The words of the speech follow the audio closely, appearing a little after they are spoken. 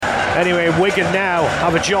Anyway, Wigan now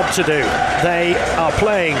have a job to do. They are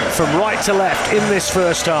playing from right to left in this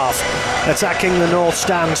first half, attacking the north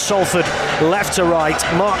stand. Salford left to right.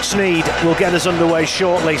 Mark Sneed will get us underway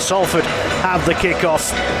shortly. Salford have the kick-off.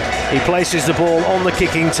 He places the ball on the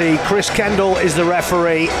kicking tee. Chris Kendall is the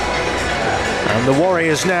referee. And the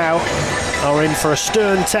Warriors now are in for a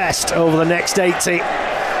stern test over the next 80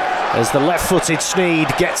 as the left-footed Sneed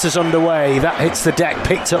gets us underway. That hits the deck,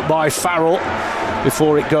 picked up by Farrell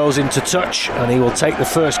before it goes into touch, and he will take the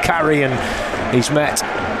first carry, and he's met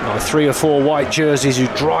by 3 or 4 white jerseys who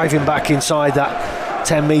drive him back inside that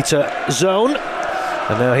 10-metre zone.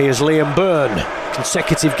 And now here's Liam Byrne.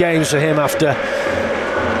 Consecutive games for him after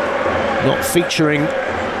not featuring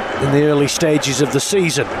in the early stages of the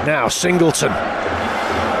season. Now Singleton.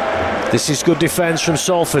 This is good defence from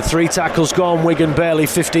Salford. 3 tackles gone. Wigan barely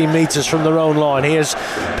 15 metres from their own line. Here's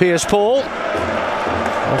Piers Paul,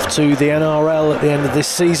 off to the NRL at the end of this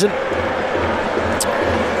season.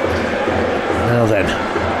 Now then,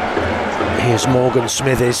 here's Morgan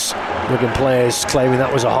Smithies. Wigan players claiming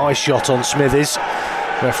that was a high shot on Smithies.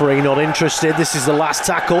 Referee not interested. This is the last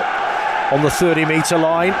tackle on the 30-metre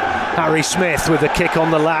line. Harry Smith with a kick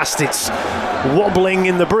on the last. It's wobbling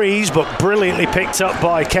in the breeze, but brilliantly picked up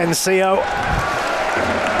by Ken Seo.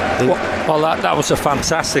 Well, that was a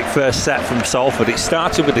fantastic first set from Salford. It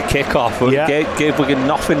started with the kick-off, and gave Wigan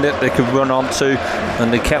nothing that they could run onto,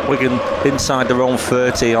 and they kept Wigan inside their own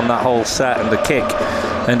 30 on that whole set, and the kick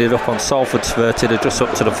ended up on Salford's 30. They're just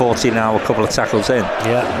up to the 40 now, a couple of tackles in.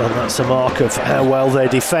 Yeah, and that's a mark of how well they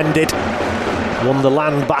defended. Won the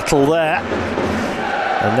land battle there,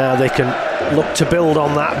 and now they can look to build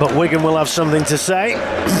on that, but Wigan will have something to say.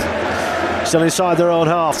 Still inside their own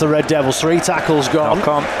half, the Red Devils. 3 tackles gone.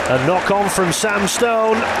 A knock on from Sam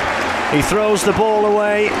Stone. He throws the ball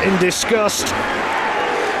away in disgust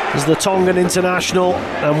as the Tongan international.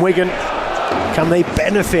 And Wigan, can they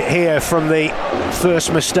benefit here from the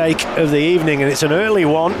first mistake of the evening? And it's an early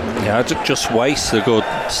one. Yeah, it just wastes the good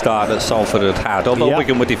start that Salford had. Although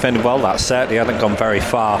Wigan were defending well that set, they hadn't gone very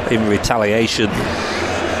far in retaliation.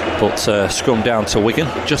 But scrum down to Wigan,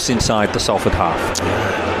 just inside the Salford half.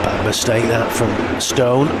 Bad mistake that from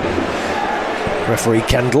Stone. Referee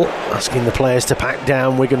Kendall asking the players to pack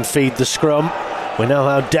down. Wigan feed the scrum. We know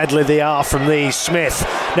how deadly they are from these. Smith,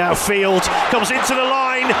 now Field, comes into the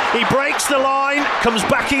line. He breaks the line, comes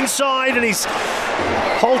back inside, and he's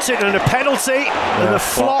halted and a penalty. And the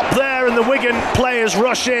flop there, and the Wigan players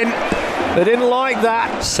rush in. They didn't like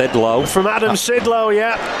that. Sidlow. From Adam Sidlow,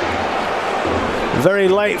 Very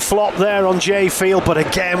late flop there on Jay Field, but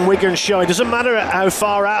again, Wigan showing. Doesn't matter how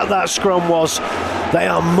far out that scrum was, they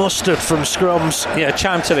are mustard from scrums. Yeah,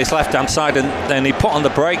 chimed to his left-hand side, and then he put on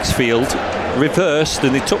the brakes. Field reversed,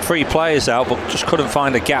 and he took 3 players out, but just couldn't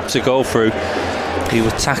find a gap to go through. He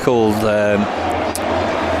was tackled the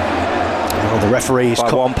referee's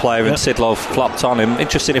by one player, and Sidlow flopped on him.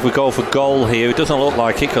 Interesting if we go for goal here. It doesn't look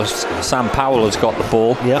like it because Sam Powell has got the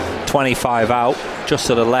ball. 25 out, just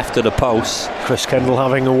to the left of the post. Chris Kendall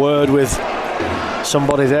having a word with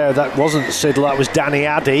somebody there. That wasn't Sidlow, that was Danny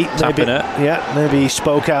Addy. Tapping it. Yeah, maybe he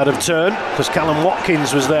spoke out of turn because Callum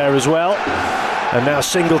Watkins was there as well. And now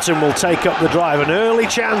Singleton will take up the drive. An early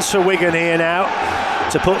chance for Wigan here now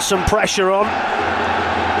to put some pressure on.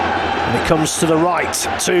 And it comes to the right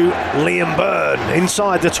to Liam Byrne.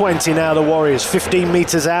 Inside the 20 now, the Warriors. 15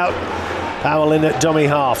 metres out. Powell in at dummy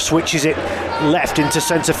half. Switches it left into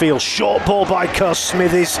centre field. Short ball by Cuss.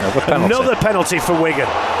 Smithies. Another penalty for Wigan.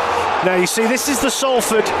 Now you see, this is the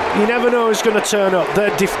Salford. You never know who's going to turn up.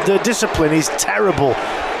 Their discipline is terrible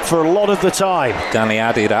for a lot of the time. Danny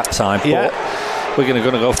Addy that time. But we're going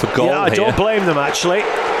to go for goal here. I don't blame them, actually.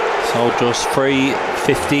 So just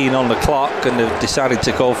 3:15 on the clock, and they've decided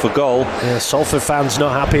to go for goal. Yeah, Salford fans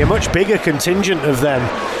not happy. A much bigger contingent of them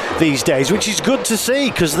these days, which is good to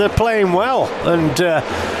see because they're playing well, and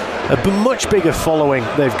a much bigger following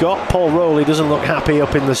they've got. Paul Rowley doesn't look happy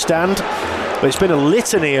up in the stand, but it's been a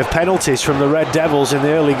litany of penalties from the Red Devils in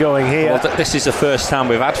the early going here. Well, this is the first time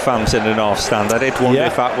we've had fans in the North Stand. I did wonder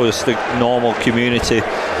if that was the normal community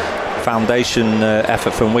foundation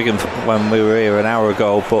effort from Wigan when we were here an hour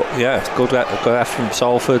ago, but good effort from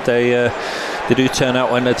Salford. They do turn out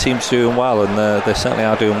when their team's doing well, and they certainly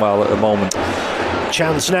are doing well at the moment.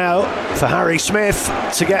 Chance now for Harry Smith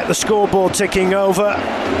to get the scoreboard ticking over.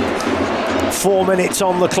 4 minutes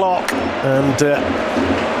on the clock, and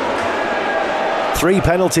 3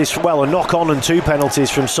 penalties, a knock on and 2 penalties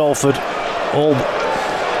from Salford, all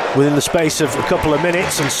within the space of a couple of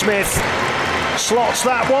minutes, and Smith slots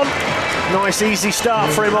that one. Nice easy start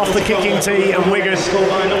for him off the kicking tee, and Wigan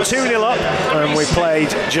 2-0 up, and we played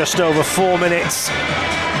just over 4 minutes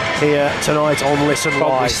here tonight on Listen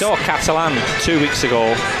Live. We saw Catalan 2 weeks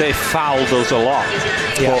ago. They fouled us a lot,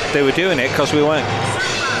 but they were doing it because we weren't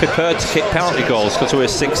prepared to kick penalty goals because we were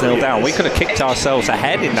 6-0 down. We could have kicked ourselves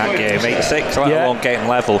ahead in that game, 8-6, let alone getting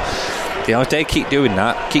level. You know, if they keep doing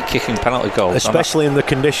that, keep kicking penalty goals. Especially in the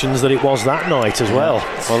conditions that it was that night as well.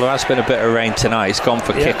 Well, there has been a bit of rain tonight. It's gone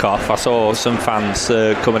for kick-off. I saw some fans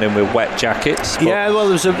coming in with wet jackets.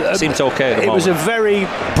 Well, it seemed okay at the moment. It was a very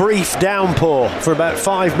brief downpour for about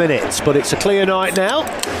 5 minutes, but it's a clear night now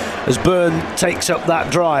as Byrne takes up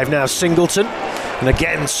that drive. Now Singleton, and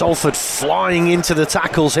again Salford flying into the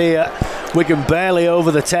tackles here. Wigan barely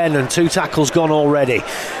over the 10 and 2 tackles gone already.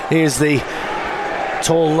 Here's the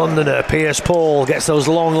tall Londoner, Pierce Paul, gets those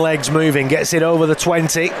long legs moving, gets it over the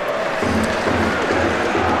 20. And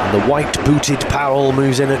the white-booted Powell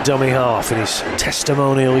moves in at dummy half in his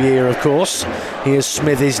testimonial year, of course. Here's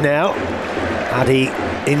Smithies now. Addy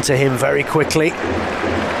into him very quickly.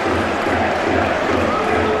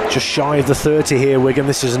 Just shy of the 30 here, Wigan.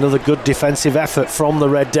 This is another good defensive effort from the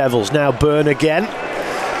Red Devils. Now Byrne again.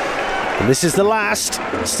 And this is the last.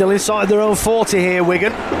 Still inside their own 40 here,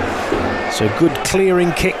 Wigan. So good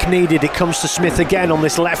clearing kick needed. It comes to Smith again on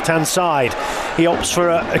this left-hand side. He opts for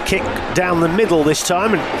a kick down the middle this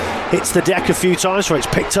time and hits the deck a few times, where it's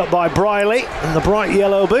picked up by Briley and the bright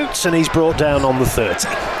yellow boots, and he's brought down on the 30.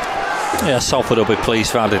 Yeah, Salford will be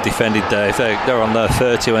pleased for how they defended there. If they're on their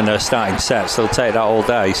 30 when they're starting sets, they'll take that all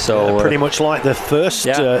day. So pretty much like the first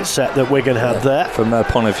set that Wigan had there. From their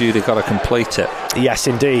point of view, they've got to complete it. Yes,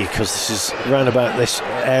 indeed, because this is round about this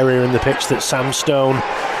area in the pitch that Sam Stone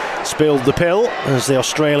spilled the pill as the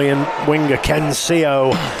Australian winger Ken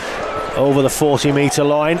Seo over the 40-metre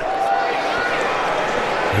line.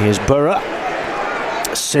 Here's Burra.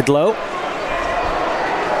 Sidlow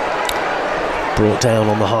brought down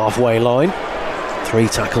on the halfway line. 3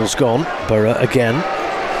 tackles gone. Burra again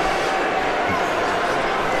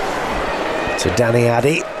to Danny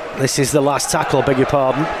Addy. This is the last tackle, beg your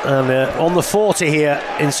pardon. And on the 40 here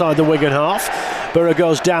inside the Wigan half, Burra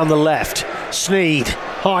goes down the left. Sneed,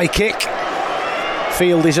 high kick.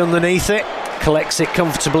 Field is underneath it, collects it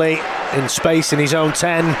comfortably in space in his own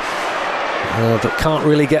 10, but can't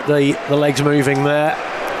really get the legs moving there.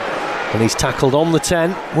 And he's tackled on the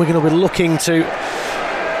 10. We're going to be looking to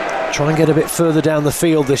try and get a bit further down the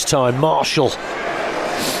field this time. Marshall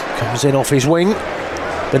comes in off his wing.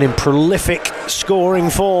 Been in prolific scoring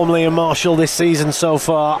form, Liam Marshall, this season so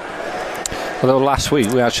far. Although last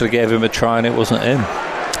week we actually gave him a try and it wasn't him.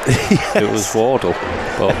 Yes. It was Wardle,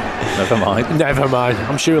 but never mind. Never mind.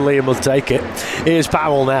 I'm sure Liam will take it. Here's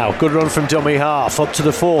Powell now. Good run from dummy half up to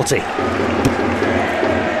the 40.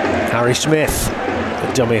 Harry Smith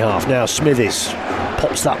at dummy half. Now Smithies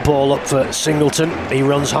pops that ball up for Singleton. He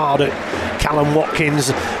runs hard at Callum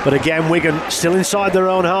Watkins, but again Wigan still inside their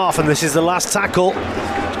own half, and this is the last tackle.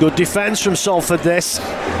 Good defence from Salford this.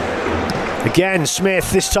 Again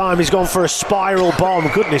Smith, this time he's gone for a spiral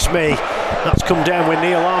bomb. Goodness me, that's come down with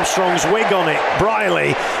Neil Armstrong's wig on it.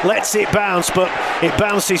 Briley lets it bounce, but it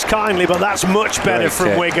bounces kindly, but that's much better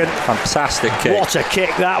from Wigan. Fantastic kick. What a kick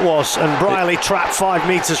that was, and Briley trapped 5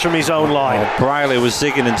 metres from his own line. Briley was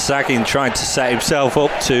zigging and zagging, trying to set himself up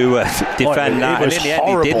to defend that, and in the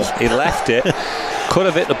end he didn't. He left it. Could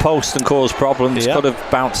have hit the post and caused problems, could have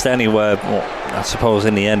bounced anywhere. Well, I suppose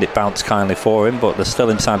in the end it bounced kindly for him, but they're still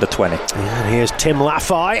inside the 20. And here's Tim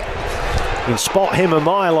Laffey. You can spot him a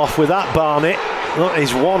mile off with that Barnett. That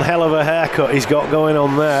is one hell of a haircut he's got going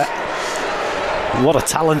on there. What a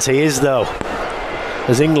talent he is, though,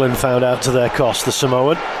 as England found out to their cost, the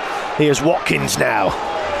Samoan. Here's Watkins now.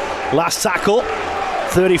 Last tackle.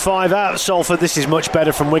 35 out, Salford. This is much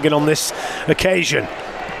better from Wigan on this occasion.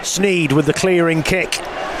 Sneed with the clearing kick.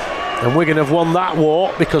 And Wigan have won that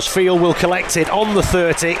war because Field will collect it on the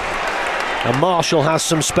 30. And Marshall has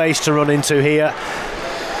some space to run into here.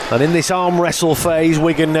 And in this arm wrestle phase,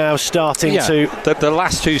 Wigan now starting to... The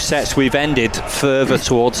last 2 sets we've ended further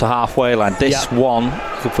towards the halfway line. This one,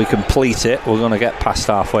 if we complete it, we're going to get past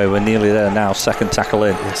halfway. We're nearly there now, second tackle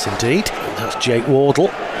in. Yes, indeed. That's Jake Wardle.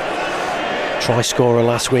 Try scorer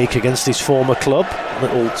last week against his former club.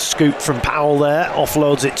 Little scoop from Powell there,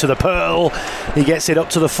 offloads it to the Pearl. He gets it up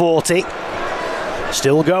to the 40.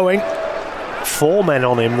 Still going. 4 men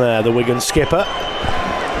on him there, the Wigan skipper.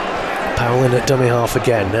 Powell in at dummy half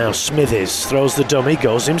again. Now Smithies throws the dummy,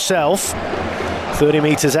 goes himself. 30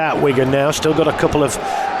 metres out, Wigan now. Still got a couple of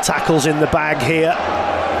tackles in the bag here.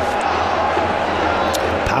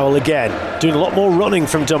 Powell again, doing a lot more running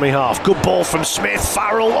from dummy half. Good ball from Smith.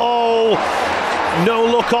 Farrell, no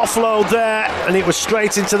look offload there, and it was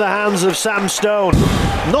straight into the hands of Sam Stone.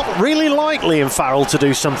 Not really like Liam Farrell to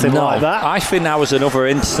do something like that. I think that was another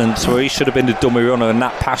instance where he should have been the dummy runner and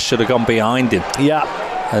that pass should have gone behind him. Yeah.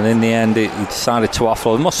 And in the end, he decided to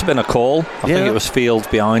offload. It must have been a call. I think it was Field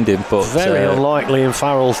behind him. But very unlikely in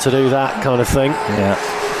Farrell to do that kind of thing. Yeah,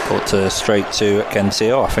 but straight to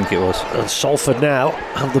Kensio, I think it was. And Salford now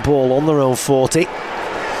have the ball on their own 40.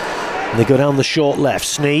 And they go down the short left.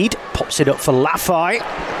 Sneed pops it up for Laffey.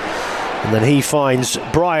 And then he finds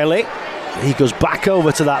Brierley. He goes back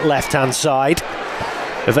over to that left-hand side.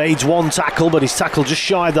 Evades one tackle, but he's tackled just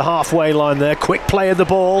shy of the halfway line there. Quick play of the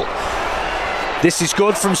ball. This is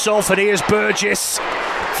good from Salford. Here's Burgess,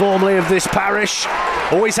 formerly of this parish.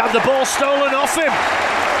 Always had the ball stolen off him.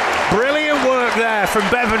 Brilliant work there from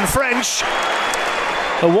Bevan French.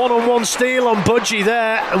 A one-on-one steal on Budgie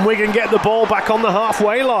there, and Wigan get the ball back on the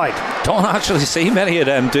halfway line. Don't actually see many of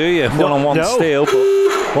them, do you? One-on-one steal,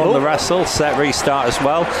 but won the wrestle. Set restart as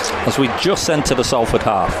well, as we just enter the Salford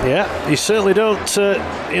half. Yeah, you certainly don't.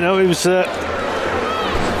 It was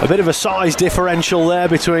a bit of a size differential there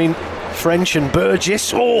between French and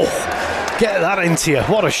Burgess. Oh, get that into you.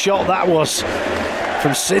 What a shot that was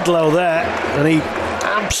from Sidlow there. And he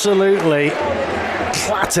absolutely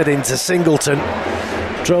clattered into Singleton.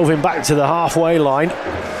 Drove him back to the halfway line.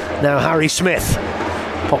 Now Harry Smith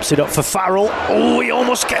pops it up for Farrell. Oh, he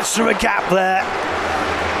almost gets through a gap there.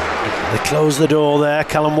 They close the door there,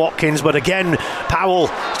 Callum Watkins. But again, Powell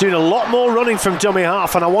is doing a lot more running from dummy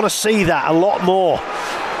half, and I want to see that a lot more.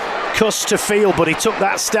 Cuss to Field, but he took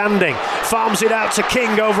that standing. Farms it out to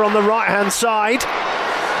King over on the right-hand side.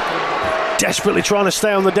 Desperately trying to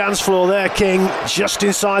stay on the dance floor there, King. Just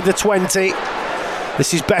inside the 20.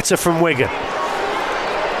 This is better from Wigan.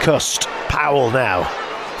 Cust, Powell now.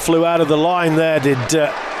 Flew out of the line there, did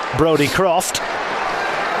Brodie Croft.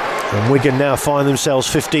 And Wigan now find themselves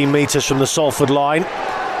 15 metres from the Salford line.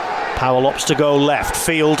 Powell opts to go left.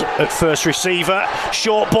 Field at first receiver.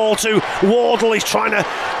 Short ball to Wardle. He's trying to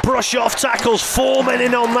brush off tackles. 4 men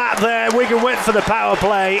in on that there. Wigan went for the power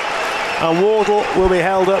play. And Wardle will be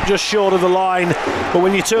held up just short of the line. But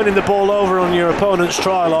when you're turning the ball over on your opponent's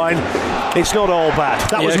try line, it's not all bad.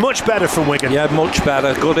 That was much better from Wigan. Yeah, much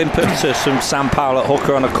better. Good impetus from Sam Powell at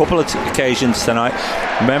hooker on a couple of occasions tonight.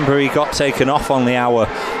 Remember, he got taken off on the hour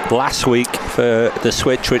last week for the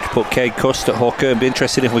switch which put Cade Cust at hooker. It'd be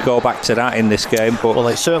interesting if we go back to that in this game. But well,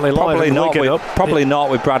 it's certainly probably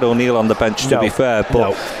not with Brad O'Neill on the bench, to be fair.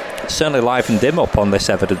 But certainly livened him up on this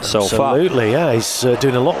evidence so far. Absolutely, yeah. He's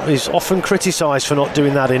doing a lot. He's often criticised for not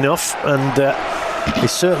doing that enough, and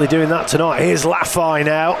he's certainly doing that tonight. Here's Laffey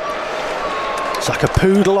now. It's like a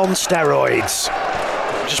poodle on steroids.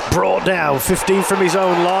 Just brought down 15 from his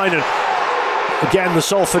own line, and again the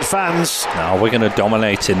Salford fans. No, we're going to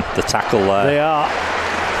dominating the tackle there.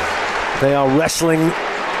 They are wrestling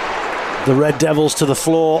the Red Devils to the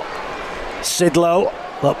floor. Sidlow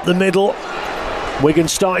up the middle. Wigan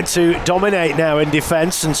starting to dominate now in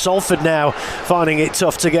defence, and Salford now finding it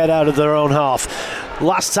tough to get out of their own half.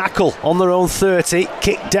 Last tackle on their own 30,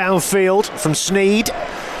 kick downfield from Sneed,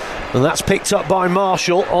 and that's picked up by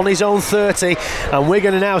Marshall on his own 30, and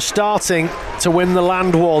Wigan are now starting to win the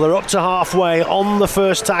land war. They're up to halfway on the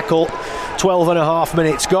first tackle. 12 and a half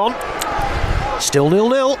minutes gone. Still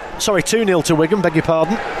 0-0. Sorry, 2-0 to Wigan, beg your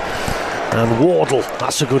pardon. And Wardle,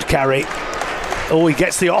 that's a good carry. Oh, he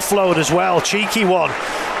gets the offload as well. Cheeky one.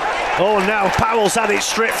 Oh, now Powell's had it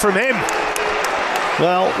stripped from him.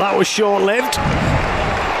 Well, that was short-lived.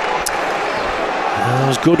 That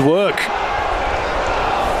was good work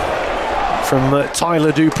from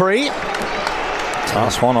Tyler Dupree.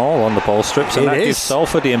 That's 1-1 on the ball strips, and that gives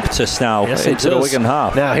Salford the impetus now into the Wigan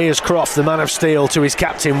half. Now here's Croft, the man of steel, to his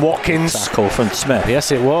captain Watkins. Tackle from Smith.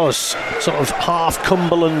 Yes, it was. Sort of half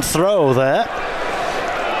Cumberland throw there.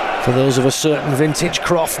 For those of a certain vintage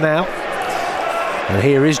Croft now. And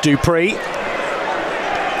here is Dupree.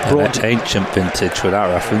 Ancient vintage with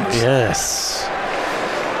that reference. Yes.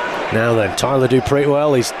 Now then, Tyler Dupree,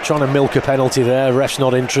 well, he's trying to milk a penalty there. Ref's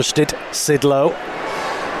not interested. Sidlow.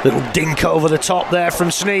 Little dink over the top there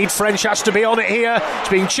from Sneed. French has to be on it here. It's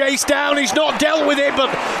being chased down. He's not dealt with it, but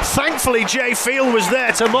thankfully Jay Field was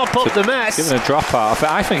there to mop up the mess. Given a drop out.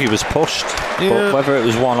 I think he was pushed. Yeah. But whether it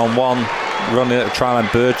was one-on-one, running at a try line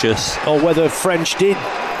Burgess, or whether French did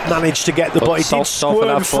manage to get the ball, he did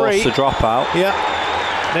squirm free. To drop out. Yeah,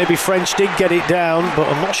 maybe French did get it down, but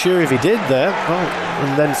I'm not sure if he did there.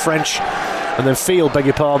 And then Field, beg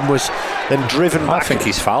your pardon, was then driven back. I think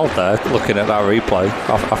he's fouled there, looking at that replay.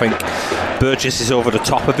 I think Burgess is over the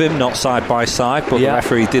top of him, not side by side, but the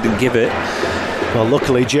referee didn't give it. Well,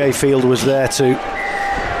 luckily Jay Field was there to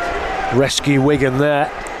rescue Wigan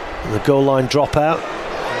there. The goal line dropout.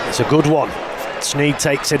 It's a good one. Sneed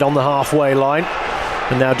takes it on the halfway line,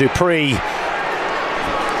 and now Dupree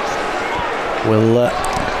will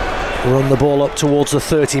run the ball up towards the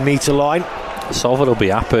 30-metre line. Salford will be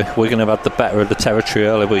happy. Wigan have had the better of the territory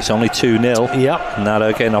earlier, but it's only 2-0. Yep. And now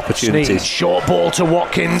they're getting opportunities. Sneed, short ball to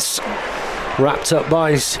Watkins, wrapped up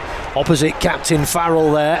by his opposite captain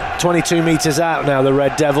Farrell there. 22 metres out now, the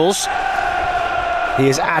Red Devils.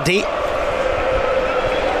 Here's Addy.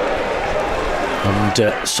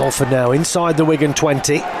 And Salford now inside the Wigan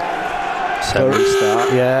 20. Start.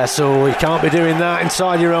 Yeah, so you can't be doing that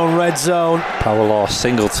inside your own red zone. Powell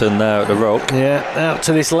Singleton there at the rope. Yeah, out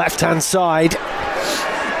to this left-hand side.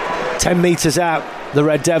 10 metres out, the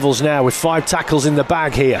Red Devils now with 5 tackles in the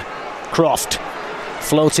bag here. Croft.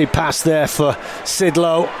 Floated pass there for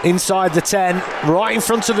Sidlow inside the 10, right in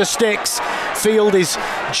front of the sticks. Field is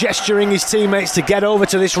gesturing his teammates to get over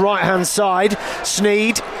to this right hand side.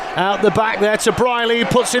 Sneed out the back there to Briley, who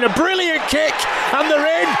puts in a brilliant kick, and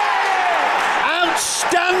they're in.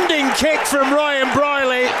 Outstanding kick from Ryan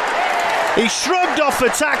Briley. He shrugged off the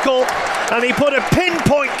tackle and he put a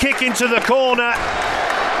pinpoint kick into the corner.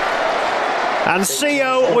 And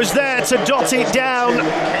CO was there to dot it down.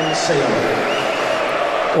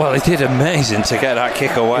 Well, he did amazing to get that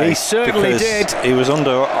kick away. He certainly did. He was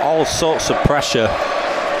under all sorts of pressure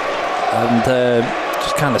and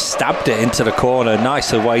just kind of stabbed it into the corner.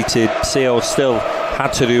 Nicely weighted. CO still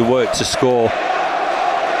had to do work to score.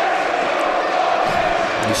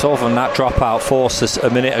 You saw from that dropout force a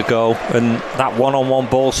minute ago, and that one-on-one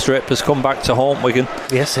ball strip has come back to haunt Wigan.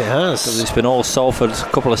 Yes, it has. Because it's been all Salford, a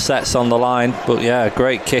couple of sets on the line. But yeah,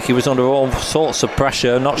 great kick. He was under all sorts of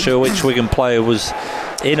pressure. Not sure which Wigan player was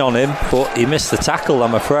in on him, but he missed the tackle,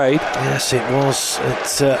 I'm afraid. Yes, it was.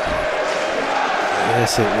 Yes,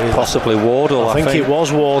 it was. Possibly Wardle, I think. It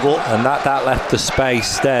was Wardle. And that left the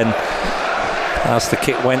space then as the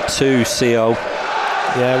kick went to CO.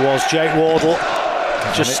 Yeah, it was Jake Wardle.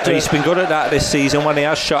 He's been good at that this season. When he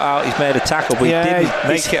has shot out, he's made a tackle, but he didn't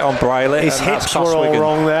make it on Briley. His hips were all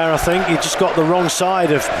wrong there, I think. He just got the wrong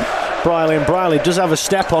side of Briley, and Briley does have a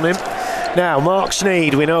step on him. Now, Mark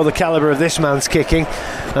Sneed, we know the calibre of this man's kicking,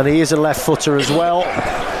 and he is a left footer as well.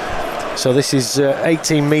 So this is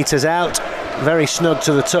 18 metres out, very snug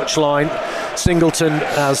to the touchline. Singleton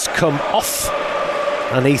has come off,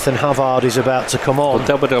 and Ethan Havard is about to come on. But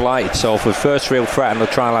they'll be delighted. So for first real threat on the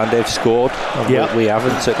try line, they've scored. Yep. We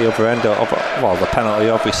haven't at the other end of, well, the penalty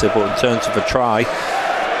obviously, but in terms of a try,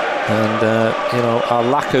 and our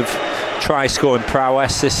lack of try scoring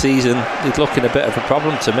prowess this season is looking a bit of a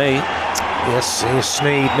problem to me. Yes, here's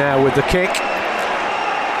Sneed now with the kick.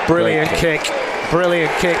 Brilliant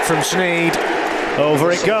kick from Sneed.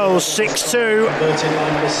 Over it goes, 6-2,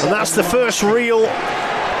 and that's the first real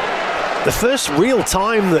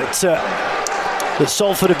time that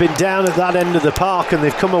Salford have been down at that end of the park, and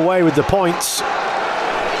they've come away with the points.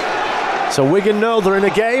 So Wigan know they're in a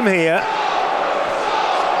game here.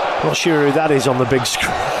 Not sure who that is on the big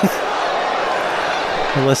screen.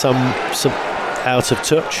 Unless I'm out of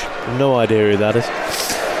touch. No idea who that is.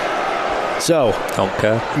 So, don't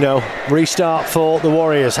care. No, restart for the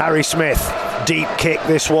Warriors. Harry Smith, deep kick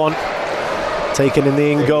this one. Taken in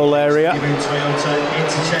the in-goal area.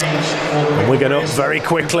 And Wigan up very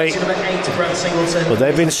quickly. But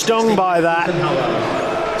they've been stung by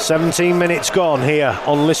that. 17 minutes gone here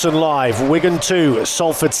on Listen Live. Wigan 2,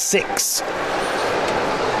 Salford 6.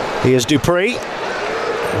 Here's Dupree.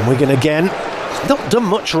 And Wigan again. Not done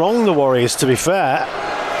much wrong, the Warriors, to be fair.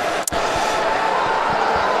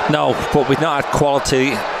 No, but we've not had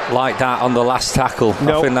quality like that on the last tackle. Nope.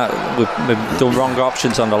 I think that we've done wrong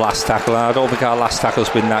options on the last tackle, and I don't think our last tackle's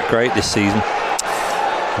been that great this season.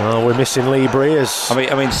 Oh, we're missing Lee Breers.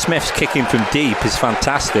 I mean, Smith's kicking from deep is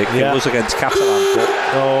fantastic. Yeah. It was against Catalan. But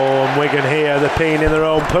and Wigan here, they're peeing in their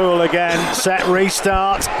own pool again. Set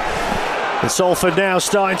restart. And Salford now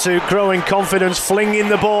starting to grow in confidence, flinging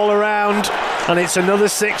the ball around. And it's another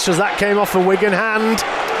 6 as that came off a Wigan hand.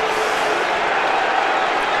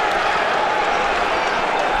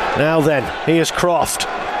 Now then, here's Croft.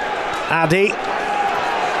 Addy.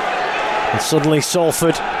 And suddenly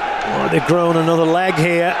Salford, they've grown another leg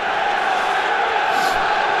here.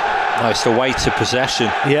 No, it's the weight of possession.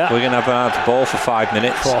 Yeah. We're going to have the ball for 5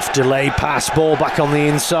 minutes. Croft delayed pass, ball back on the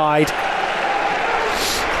inside.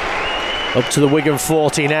 Up to the Wigan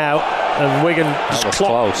 40 now. And Wigan just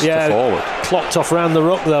close to forward. Clocked off round the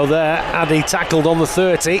ruck though there. Addy tackled on the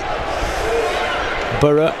 30.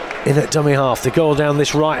 Burra in at dummy half. They go down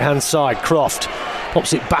this right hand side. Croft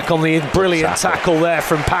pops it back on the brilliant tackle there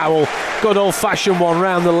from Powell. Good old fashioned one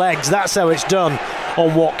round the legs. That's how it's done.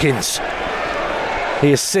 on Watkins.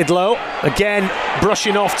 Here's Sidlow, again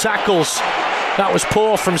brushing off tackles. That was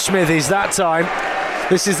poor from Smithies that time.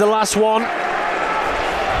 This is the last one.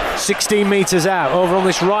 16 metres out, over on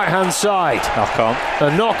this right-hand side. Knock on.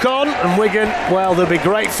 A knock on, and Wigan, well, they'll be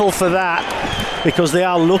grateful for that, because they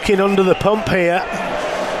are looking under the pump here.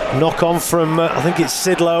 Knock on from, I think it's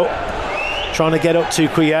Sidlow, trying to get up to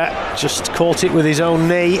Kuyat, just caught it with his own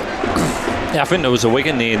knee. Yeah, I think there was a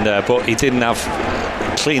Wigan knee in there, but he didn't have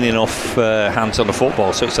clean enough hands on the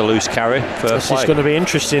football, so it's a loose carry. This is going to be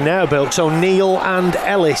interesting now, Bill. So Neil and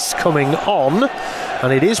Ellis coming on,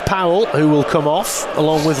 and it is Powell who will come off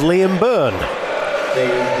along with Liam Byrne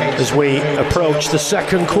as we approach the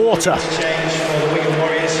second quarter.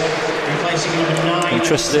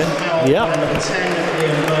 Interesting. Yeah.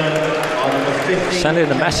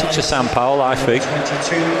 Sending a message to Sam Powell, I think.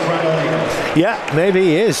 Yeah, maybe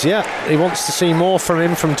he is. Yeah, he wants to see more from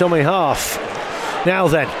him from dummy half. Now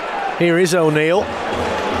then, here is O'Neill,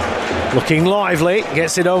 looking lively,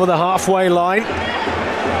 gets it over the halfway line.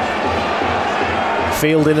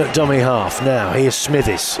 Fielding at dummy half. Now here's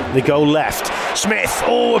Smithies. They go left. Smith.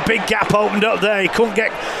 Oh, a big gap opened up there. He couldn't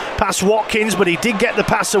get past Watkins, but he did get the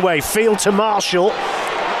pass away. Field to Marshall.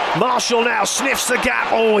 Marshall now sniffs the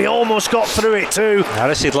gap. Oh, he almost got through it too. Now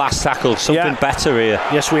this is last tackle. Something better here.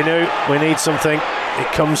 Yes, we knew. We need something.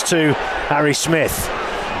 It comes to Harry Smith.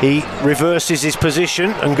 He reverses his position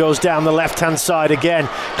and goes down the left-hand side again.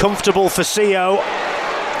 Comfortable for CO.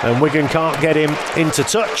 And Wigan can't get him into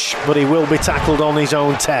touch, but he will be tackled on his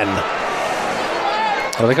own 10.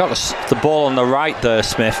 Well, they got the ball on the right there,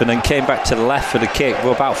 Smith, and then came back to the left for the kick.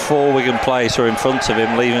 Well, about 4 Wigan players were in front of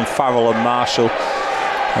him, leaving Farrell and Marshall,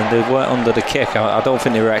 and they weren't under the kick. I don't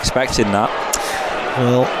think they were expecting that.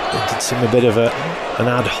 Well, it did seem a bit of an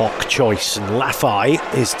ad hoc choice, and Lafay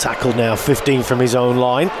is tackled now 15 from his own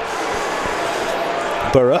line.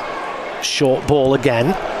 Burrow, short ball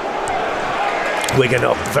again. Wigan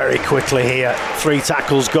up very quickly here. 3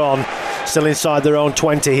 tackles gone. Still inside their own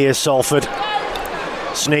 20 here, Salford.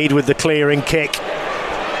 Sneed with the clearing kick.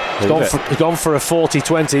 He's gone for a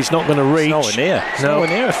 40-20. It's not going to reach. It's nowhere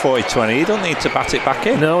near a 40-20. He don't need to bat it back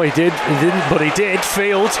in. No, he didn't, but he did.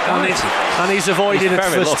 Field, and he's avoiding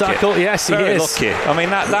its first tackle. Yes, he is. Lucky. I mean,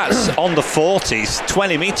 that's on the 40s,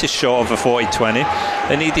 20 metres short of a 40-20,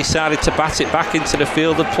 and he decided to bat it back into the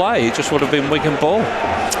field of play. It just would have been Wigan ball.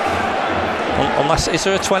 Unless, is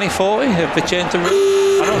there a 20-40? Have they changed the rule?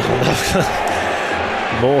 I don't know.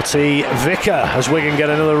 Morty Vicker as Wigan get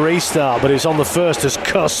another restart, but it's on the first as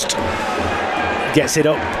Cust gets it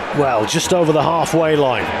up, well, just over the halfway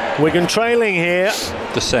line. Wigan trailing here.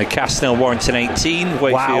 Just say Castnell, Warrington 18,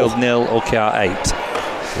 Wakefield 0, OKR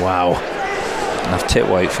 8. Wow. And I've tipped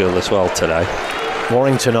Wakefield as well today.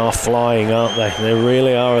 Warrington are flying, aren't they? They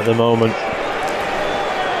really are at the moment.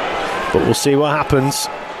 But we'll see what happens.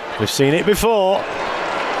 We've seen it before.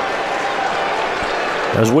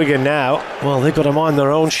 As Wigan now, well, they've got to mind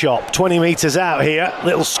their own shop. 20 metres out here.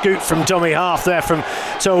 Little scoot from dummy half there from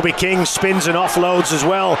Toby King. Spins and offloads as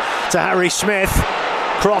well to Harry Smith.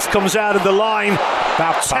 Croft comes out of the line.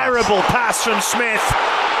 Terrible pass from Smith.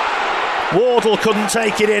 Wardle couldn't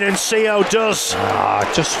take it in, and CO does.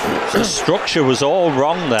 Just the structure was all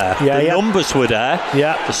wrong there. The numbers were there.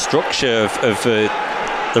 Yeah. The structure of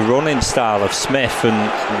the running style of Smith,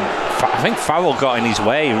 and I think Farrell got in his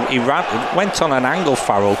way. He went on an angle,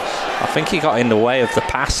 Farrell. I think he got in the way of the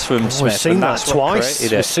pass from Smith. We've seen that twice.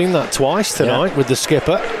 We've seen that twice tonight with the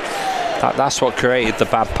skipper. That's what created the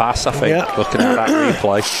bad pass, I think, looking at that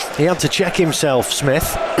replay. He had to check himself,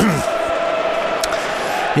 Smith.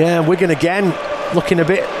 Wigan again looking a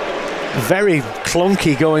bit very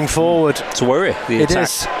clunky going forward. It's a worry, the attack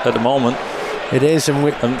at the moment. It is,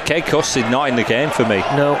 and Kay Cuss is not in the game for me.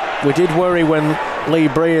 No, we did worry when Lee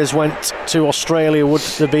Breers went to Australia, would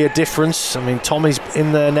there be a difference? I mean, Tommy's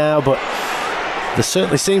in there now, but there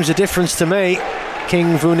certainly seems a difference to me.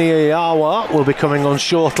 King Vuniyawa will be coming on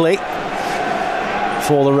shortly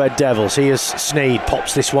for the Red Devils. Here's Sneed,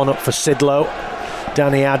 pops this one up for Sidlow.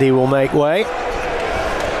 Danny Addy will make way.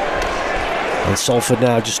 And Salford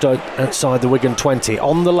now just outside the Wigan 20.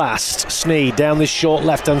 On the last, Sneed down this short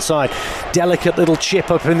left-hand side. Delicate little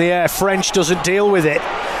chip up in the air. French doesn't deal with it.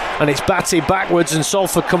 And it's batted backwards, and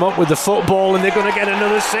Salford come up with the football, and they're going to get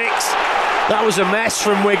another 6. That was a mess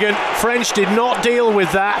from Wigan. French did not deal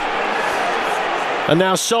with that. And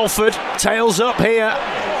now Salford tails up here.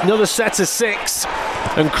 Another set of 6.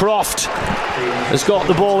 And Croft has got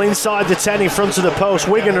the ball inside the 10 in front of the post.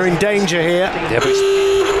 Wigan are in danger here. Yeah, but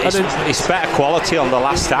it's better quality on the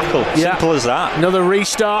last tackle. Simple as that. Another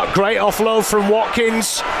restart. Great offload from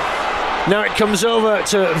Watkins. Now it comes over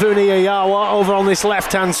to Vuniyayawa over on this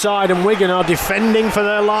left-hand side, and Wigan are defending for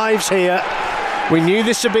their lives here. We knew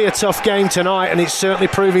this would be a tough game tonight, and it's certainly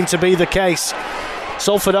proving to be the case.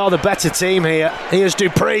 Salford are the better team here. Here's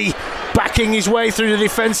Dupree backing his way through the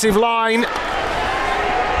defensive line.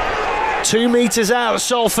 2 metres out,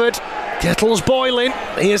 Salford. Kettle's boiling.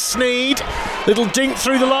 Here's Sneed. Little dink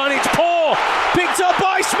through the line. It's poor. Picked up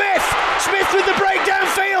by Smith. Smith with the breakdown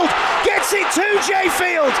field. Gets it to Jay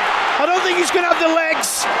Field. I don't think he's going to have the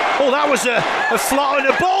legs. Oh, that was a flot and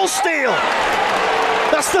a ball steal.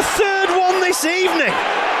 That's the third one this evening.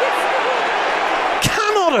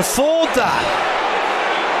 Cannot afford that.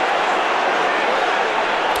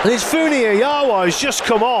 And it's Vuniyayawa who's just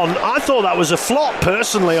come on. I thought that was a flop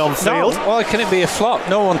personally on field. No, why can it be a flop?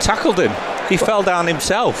 No one tackled him. He fell down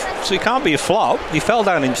himself. So he can't be a flop. He fell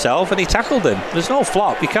down himself and he tackled him. There's no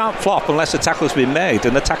flop. You can't flop unless a tackle's been made,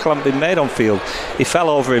 and the tackle hasn't been made on field. He fell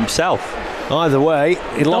over himself. Either way,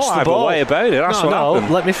 he lost the ball. No way about it. That's what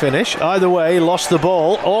happened. Let me finish. Either way, he lost the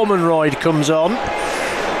ball. Ormonroyd comes on.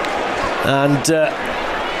 And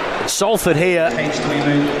Salford here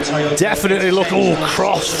definitely look. Oh,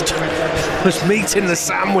 Croft was meeting the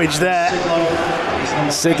sandwich there.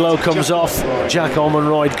 Sidlow comes off. Jack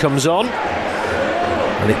Ormonroyd comes on.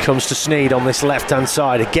 And it comes to Sneed on this left-hand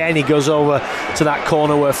side. Again, he goes over to that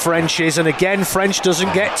corner where French is, and again, French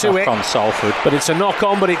doesn't get to it. Knock on Salford. But it's a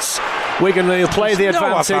knock-on, but it's Wigan who'll play the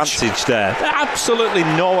advantage. No advantage there. Absolutely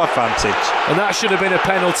no advantage. And that should have been a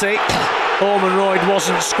penalty. Ormonroyd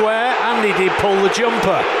wasn't square, and he did pull the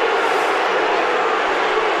jumper.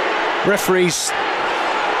 Referees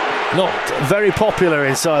not very popular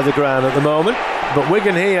inside the ground at the moment, but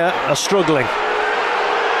Wigan here are struggling.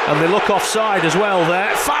 And they look offside as well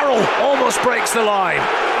there. Farrell almost breaks the line.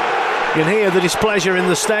 You can hear the displeasure in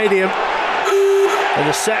the stadium. And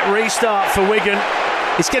a set restart for Wigan.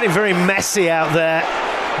 It's getting very messy out there.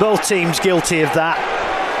 Both teams guilty of that.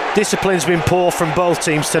 Discipline's been poor from both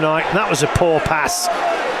teams tonight. And that was a poor pass.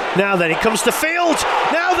 Now then, it comes to Field.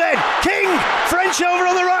 Now then, King. French over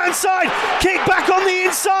on the right hand side. Kick back on the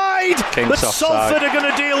inside. King's but offside. Salford are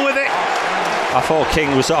going to deal with it. I thought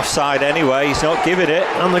King was offside anyway. He's not giving it.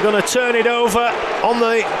 And they're going to turn it over on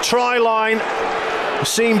the try line. We've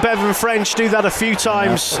seen Bevan French do that a few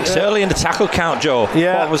times. It's early in the tackle count, Joe.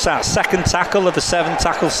 Yeah. What was that? Second tackle of the 7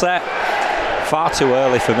 tackle set? Far too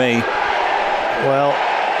early for me. Well,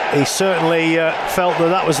 he certainly felt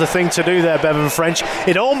that was the thing to do there, Bevan French.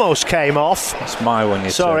 It almost came off. That's my one.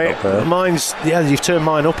 Sorry, mine's. Yeah, you've turned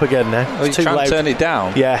mine up again now. Oh, you trying to turn it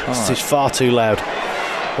down? Yeah, it's far too loud.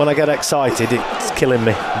 When I get excited, it's killing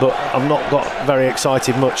me. But I've not got very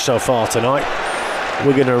excited much so far tonight.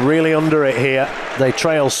 We're going to really under it here. They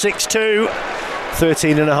trail 6-2.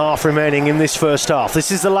 13 and a half remaining in this first half.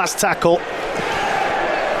 This is the last tackle.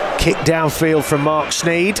 Kick downfield from Mark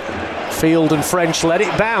Sneed. Field and French let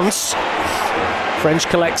it bounce. French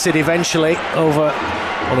collects it eventually over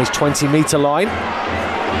on his 20-metre line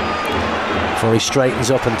before he straightens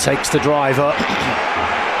up and takes the drive up.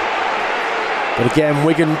 But again,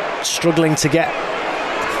 Wigan struggling to get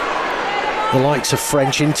the likes of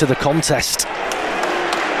French into the contest.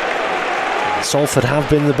 Salford have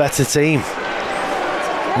been the better team.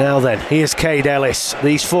 Now then, here's Cade Ellis.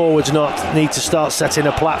 These forwards need to start setting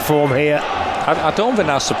a platform here. I don't think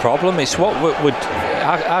that's the problem. It's what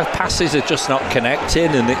our passes are just not connecting,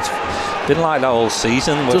 and it's been like that all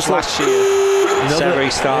season. Just last year, Seri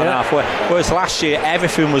starting halfway. Whereas last year,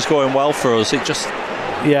 everything was going well for us. It just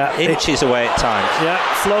inches away at times. Yeah,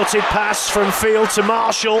 floated pass from Field to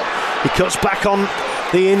Marshall. He cuts back on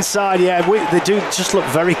the inside. Yeah, they do just look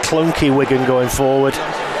very clunky, Wigan, going forward.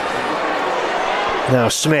 Now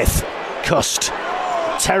Smith, Cust,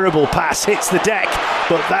 terrible pass, hits the deck,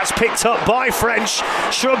 but that's picked up by French.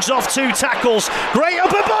 Shrugs off 2 tackles. Great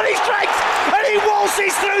upper body strength, and he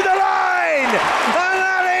waltzes through the line. And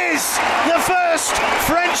that is the first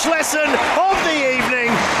French lesson of the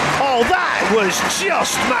evening. Oh, that was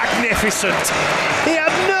just magnificent. He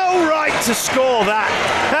had no right to score that.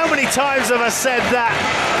 How many times have I said that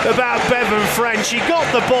about Bevan French? He got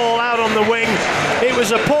the ball out on the wing. It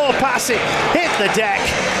was a poor pass. It hit the deck.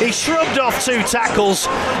 He shrugged off 2 tackles,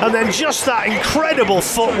 and then just that incredible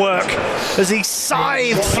footwork as he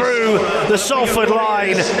scythed through the Salford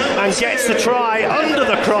line and gets the try under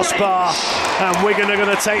the crossbar. And Wigan are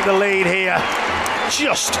going to take the lead here.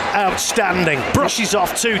 Just outstanding. Brushes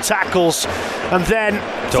off 2 tackles and then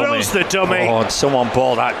throws the dummy. Oh, and someone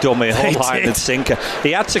bought that dummy whole line and sinker.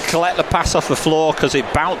 He had to collect the pass off the floor because it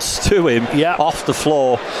bounced to him off the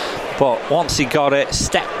floor. But once he got it,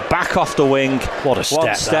 stepped back off the wing. What a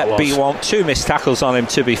step that was. B1, 2 missed tackles on him,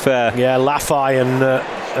 to be fair. Yeah, Laffey and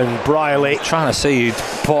and Brierley. Trying to see who'd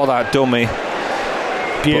pour that dummy.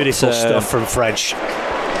 Beautiful stuff from French.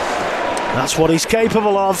 That's what he's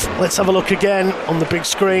capable of. Let's have a look again on the big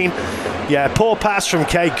screen. Yeah, poor pass from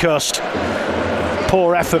Kate Cust.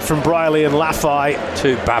 Poor effort from Brierley and Laffey.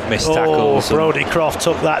 2 bad missed tackles. Brodie Croft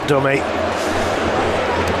took that dummy.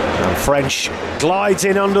 And French glides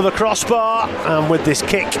in under the crossbar, and with this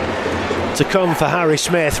kick to come for Harry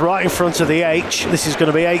Smith right in front of the H. This is going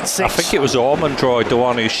to be 8-6. I think it was Ormondroyd, the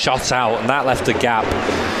one who shot out, and that left a gap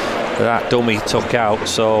that dummy took out.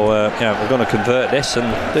 So we're going to convert this, and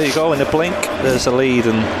there you go, in a blink there's a lead.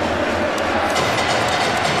 And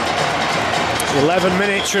 11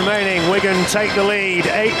 minutes remaining. Wigan take the lead,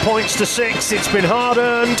 8 points to 6. It's been hard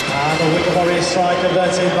earned. And the Wigan Warriors side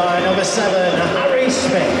converted by number 7, Harry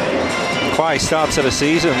Smith. Quite start to the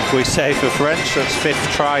season, we say, for French. That's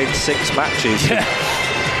 5th try in 6 matches. Yeah.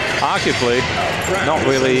 Arguably not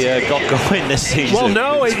really got going this season. Well,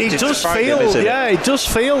 no, it does feel, it does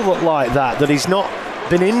feel like that he's not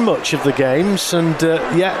been in much of the games, and the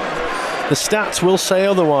stats will say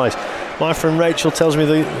otherwise. My friend Rachel tells me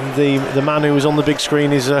the man who was on the big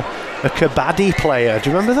screen is a Kabaddi player.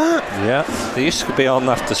 Do you remember that? Yeah, they used to be on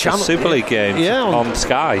after Super League games on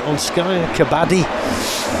Sky. On Sky, Kabaddi.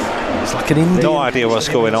 It's like an Indian. No idea what's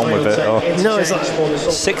going on with it. No, it's like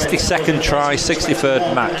 62nd try,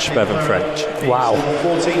 63rd match, Bevan French. Wow.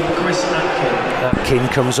 Atkin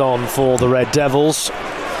comes on for the Red Devils.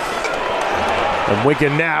 And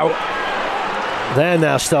Wigan they're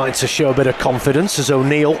now starting to show a bit of confidence as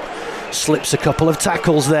O'Neill slips a couple of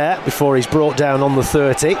tackles there before he's brought down on the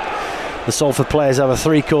 30. The Salford players have a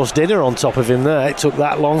 3-course dinner on top of him there. It took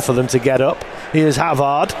that long for them to get up. Here's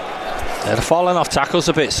Havard. They've fallen off tackles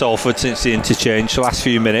a bit, Salford, since the interchange the last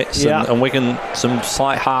few minutes, and Wigan some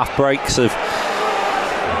slight half breaks have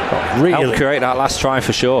really helped create that last try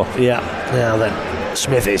for sure. Yeah, now then,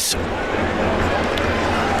 Smithies.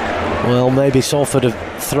 Well, maybe Salford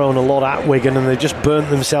have thrown a lot at Wigan and they've just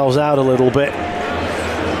burnt themselves out a little bit.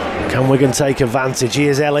 Can Wigan take advantage?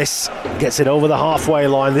 Here's Ellis, gets it over the halfway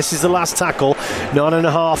line. This is the last tackle,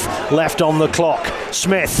 9.5 left on the clock.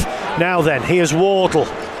 Smith, now then, here's Wardle.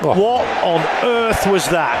 What on earth was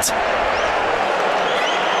that?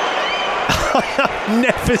 I have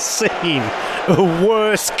never seen a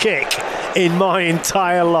worse kick in my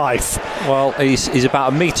entire life. Well, he's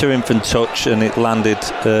about a metre in from touch, and it landed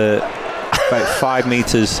about 5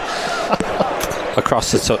 metres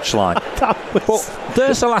across the touchline. But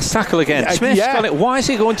there's the last tackle again. Smith's got it. Why is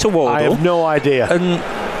he going to Wardle? I have no idea. And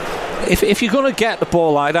if you're going to get the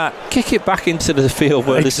ball like that, kick it back into the field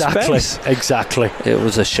where there's space. Exactly. It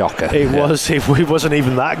was a shocker. It wasn't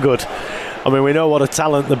even that good. I mean, we know what a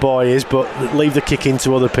talent the boy is, but leave the kick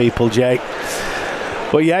into other people, Jake.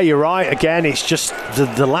 But yeah, you're right. Again, it's just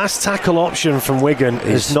the last tackle option from Wigan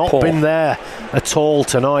has not been there at all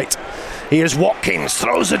tonight. Here's Watkins,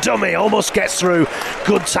 throws a dummy, almost gets through.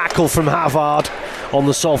 Good tackle from Havard on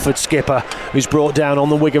the Salford skipper, who's brought down on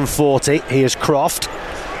the Wigan 40. Here's Croft.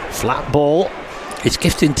 Flat ball. It's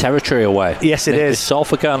gifting territory away. Yes, it is. If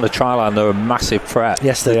Salford get on the try line, they're a massive threat.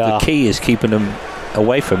 Yes, they are. The key is keeping them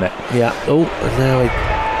away from it. Yeah. Oh, and now he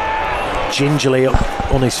gingerly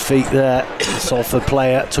up on his feet there. The Salford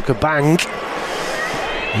player took a bang.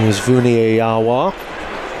 Here's Vuniyawa.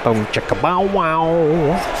 Boom, chicka bow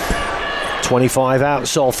wow. 25 out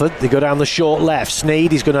Salford. They go down the short left.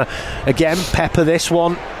 Sneed is going to again pepper this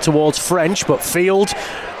one towards French, but Field.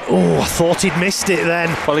 Oh, I thought he'd missed it then.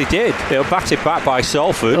 Well, he did. They were batted back by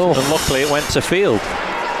Salford, and luckily it went to Field.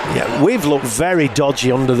 Yeah, we've looked very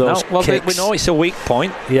dodgy under those kicks. We know it's a weak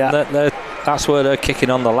point. Yeah, that's where they're kicking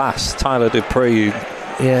on the last. Tyler Dupree.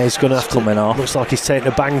 Yeah, he's going to have to. Coming off. Looks like he's taken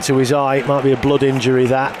a bang to his eye. It might be a blood injury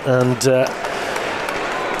that. And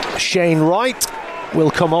Shane Wright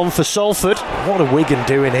will come on for Salford. What are Wigan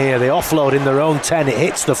doing here? They offload in their own 10. It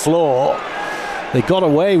hits the floor. They got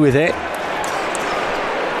away with it.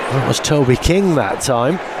 That was Toby King that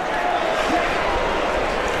time.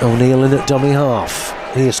 O'Neill in at dummy half.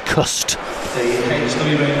 Here's Cust.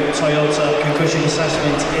 Toyota concussion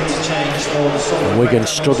assessment interchange for the Salford. Wigan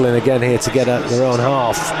struggling again here to get at their own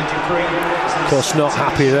half. Cust not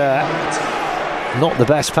happy there. Not the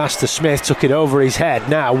best pass to Smith, took it over his head.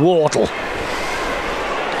 Now Wardle.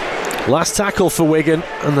 Last tackle for Wigan,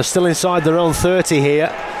 and they're still inside their own 30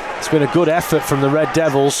 here. It's been a good effort from the Red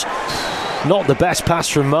Devils. Not the best pass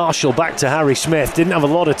from Marshall back to Harry Smith. Didn't have a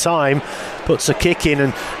lot of time. Puts a kick in,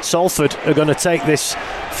 and Salford are going to take this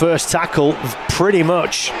first tackle pretty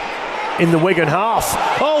much in the Wigan half.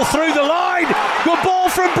 Oh, through the line! wide. Good ball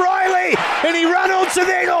from Briley, and he ran onto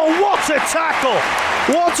the... Oh, what a tackle.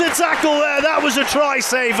 What a tackle there. That was a try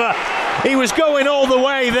saver. He was going all the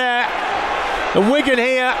way there. And Wigan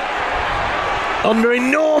here under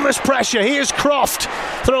enormous pressure. Here's Croft,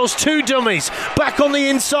 throws 2 dummies back on the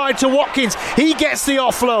inside to Watkins. He gets the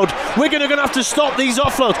offload. Wigan are going to have to stop these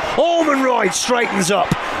offloads. Ormonroyd straightens up,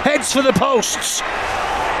 heads for the posts,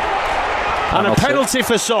 and a penalty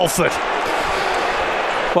for Salford.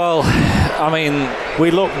 Well, I mean, we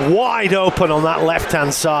look wide open on that left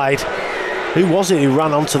hand side. Who was it who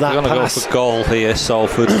ran onto that pass? We're going to go for goal here,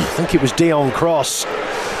 Salford. I think it was Dion Cross.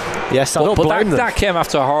 Yes, I don't blame them. That came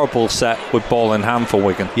after a horrible set with ball in hand for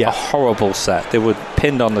Wigan. Yeah. A horrible set. They were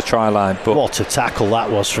pinned on the try line. But what a tackle that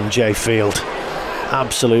was from Jay Field.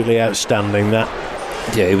 Absolutely outstanding, that.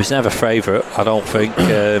 Yeah, he was never favourite, I don't think.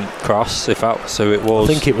 Cross, if that's who it was.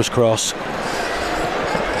 I think it was Cross.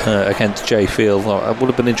 Against Jay Field. I would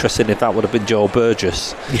have been interested if that would have been Joe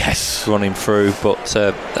Burgess. Yes. Running through. But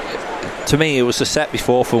to me, it was a set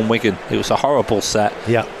before from Wigan. It was a horrible set.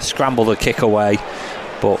 Yeah. Scrambled the kick away.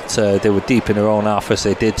 But they were deep in their own half as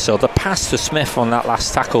they did so. The pass to Smith on that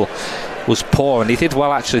last tackle was poor, and he did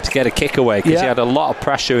well actually to get a kick away because he had a lot of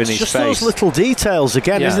pressure in his just face. Those little details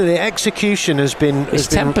again, isn't it? The execution has been... It's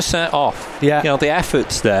 10% off. Yeah. You know, the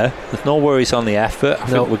effort's there. There's no worries on the effort. I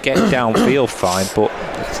think we're getting downfield fine, but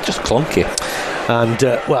it's just clunky. And,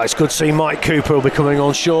 well, it's good to see Mike Cooper will be coming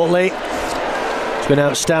on shortly. It's been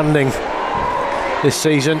outstanding this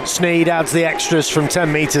season. Sneed adds the extras from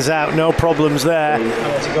 10 metres out, no problems there.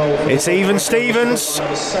 It's even Stevens,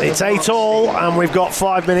 it's 8-all, and we've got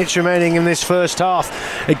 5 minutes remaining in this first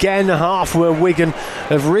half. Again, a half where Wigan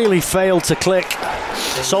have really failed to click.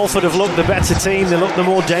 Salford have looked the better team, they look the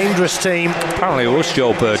more dangerous team. Apparently it was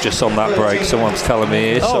Joe Burgess on that break, someone's telling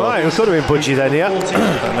me here. Oh, right, it could have been Budgie then, yeah.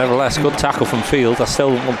 Nevertheless, good tackle from Field. I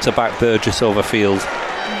still want to back Burgess over Field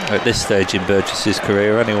at this stage in Burgess's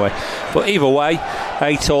career anyway. But either way,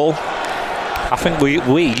 8-all. I think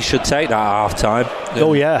we should take that at half time.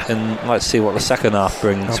 Oh yeah. And let's see what the second half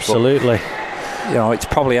brings. Absolutely. But, you know, it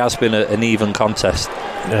probably has been an even contest.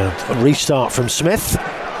 A restart from Smith.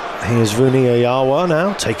 Here's Vuniya Yawa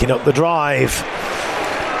now taking up the drive.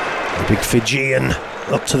 The big Fijian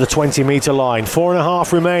up to the 20-metre line.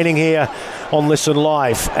 4.5 remaining here on Listen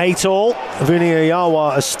Live. 8-all. Vuniya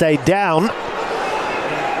Yawa has stayed down.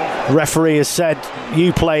 The referee has said,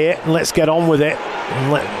 you play it and let's get on with it,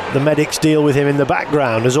 and let the medics deal with him in the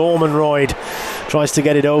background as Ormonroyd tries to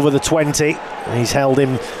get it over the 20. He's held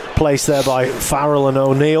in place there by Farrell and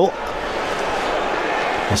O'Neill.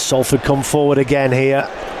 As Salford come forward again here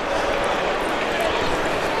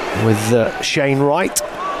with Shane Wright.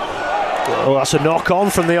 Oh, that's a knock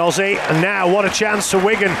on from the Aussie, and now what a chance for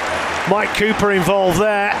Wigan. Mike Cooper involved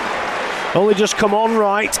there, only just come on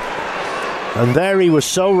right. And there he was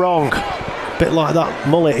so wrong. A bit like that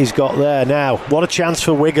mullet he's got there now. What a chance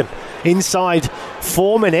for Wigan. Inside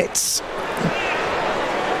 4 minutes.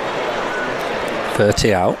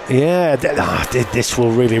 30 out. Yeah, this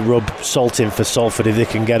will really rub salt in for Salford if they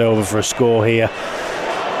can get over for a score here.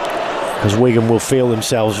 Because Wigan will feel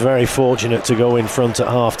themselves very fortunate to go in front at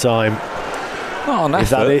half-time. Not on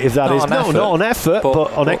effort. Not on effort,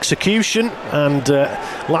 but on execution and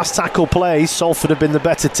last tackle plays. Salford have been the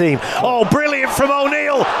better team. Oh, brilliant from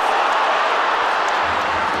O'Neill!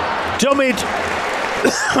 Dummied,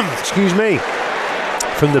 excuse me,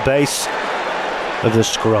 from the base of the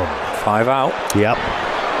scrum. 5 out. Yep.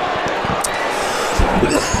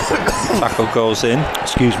 Tackle goes in.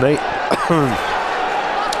 Excuse me.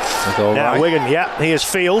 Now right. Wigan, here's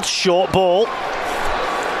Field, short ball.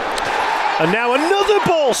 And now another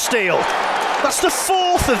ball steal. That's the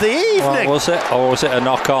 4th of the evening. What was it? Or was it a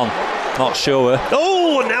knock-on? Not sure.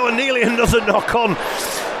 Oh, now nearly another knock-on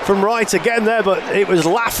from Wright again there, but it was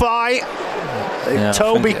Laffey.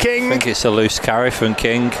 Toby King. I think it's a loose carry from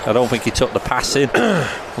King. I don't think he took the pass in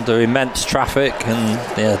under immense traffic,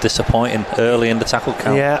 and disappointing early in the tackle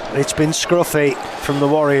count. Yeah, it's been scruffy from the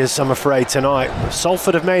Warriors, I'm afraid, tonight.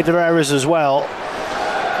 Salford have made their errors as well.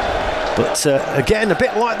 But again, a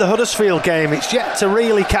bit like the Huddersfield game, it's yet to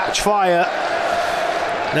really catch fire.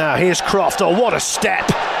 Now here's Croft. Oh, what a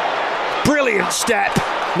step. Brilliant step.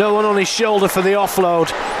 No one on his shoulder for the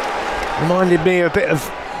offload. Reminded me a bit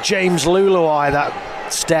of James Luluai,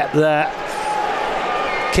 that step there.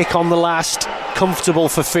 Kick on the last. Comfortable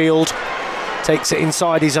for Field. Takes it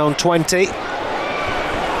inside his own 20.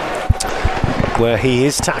 Where he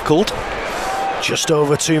is tackled. Just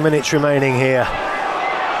over 2 minutes remaining here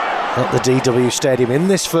at the DW Stadium in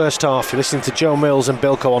this first half. You're listening to Joe Mills and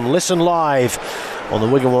Bilko on Listen Live on the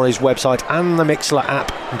Wigan Warriors website and the Mixlr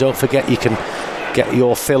app. And don't forget, you can Get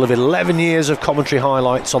your fill of 11 years of commentary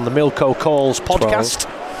highlights on the Milko Calls podcast.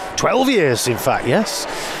 12 years, in fact, yes.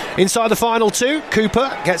 Inside the final 2,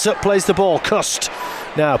 Cooper gets up, plays the ball. Cust.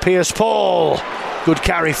 Now, Pierce Paul. Good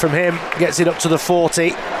carry from him. Gets it up to the 40.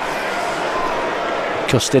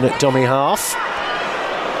 Cust in at dummy half.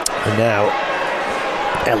 And now,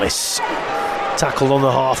 Ellis. Tackled on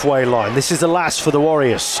the halfway line. This is the last for the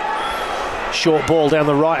Warriors. Short ball down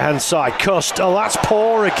the right-hand side. Cust. Oh, that's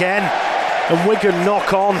poor again. And Wigan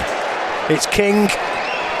knock on. It's King.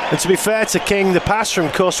 And to be fair to King, the pass from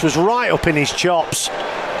Cust was right up in his chops.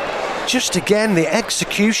 Just again, the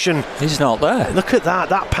execution. He's not there. Look at that.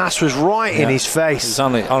 That pass was right in his face. It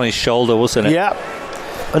was on his shoulder, wasn't it? Yeah.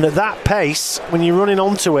 And at that pace, when you're running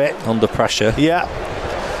onto it. Under pressure. Yeah.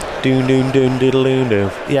 Doon, doon, doon, diddle, doon,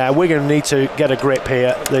 doon. Yeah, we're going to need to get a grip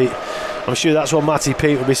here. I'm sure that's what Matty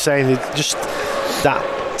Pete will be saying. Just that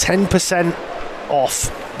 10%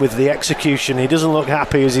 off with the execution. He doesn't look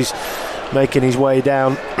happy as he's making his way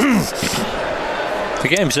down. The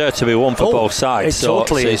game's there to be won for both sides. It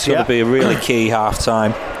totally is. It's going to be a really key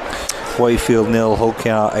half-time. Wakefield 0, Hull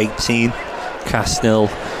KR 18, Cass 0,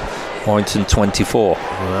 Warrington 24.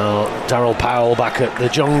 Well, Darryl Powell back at the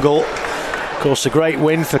Jungle. Of course, a great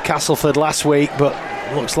win for Castleford last week, but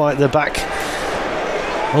looks like they're back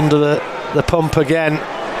under the pump again.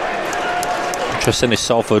 Interesting is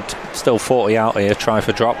Salford still 40 out here, trying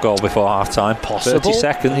for drop goal before half-time. Possible. 30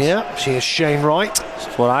 seconds. Yeah, she is Shane Wright.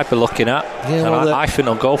 That's what I'd be looking at. Yeah, well, I think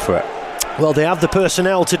they'll go for it. Well, they have the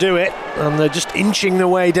personnel to do it, and they're just inching their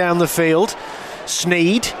way down the field.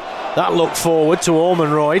 Sneed, that look forward to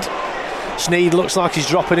Ormonroyd. Sneed looks like he's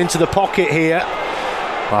dropping into the pocket here.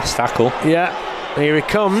 Last tackle. Yeah, here he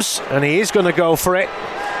comes, and he is going to go for it,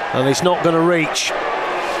 and he's not going to reach.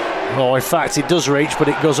 Oh, in fact, it does reach, but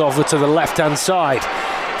it goes over to the left-hand side.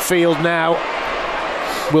 Field now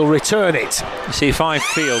will return it. You see, fine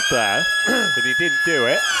Field there, but he didn't do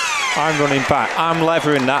it. I'm running back. I'm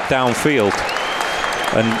levering that downfield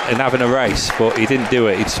and having a race, but he didn't do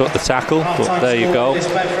it. He took the tackle, but there you go.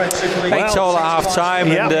 8-all at half-time,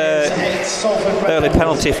 and early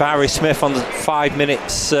penalty for Harry Smith on 5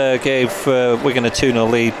 minutes gave Wigan a 2-0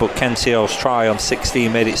 lead, but Kensio's try on 16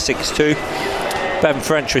 made it 6-2. Ben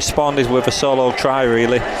French responded with a solo try,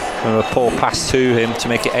 really, and a poor pass to him to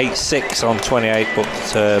make it 8-6 on 28,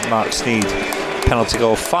 but Mark Sneed penalty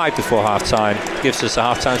goal 5 before half-time gives us a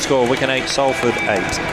half-time score. Wigan 8, Salford 8.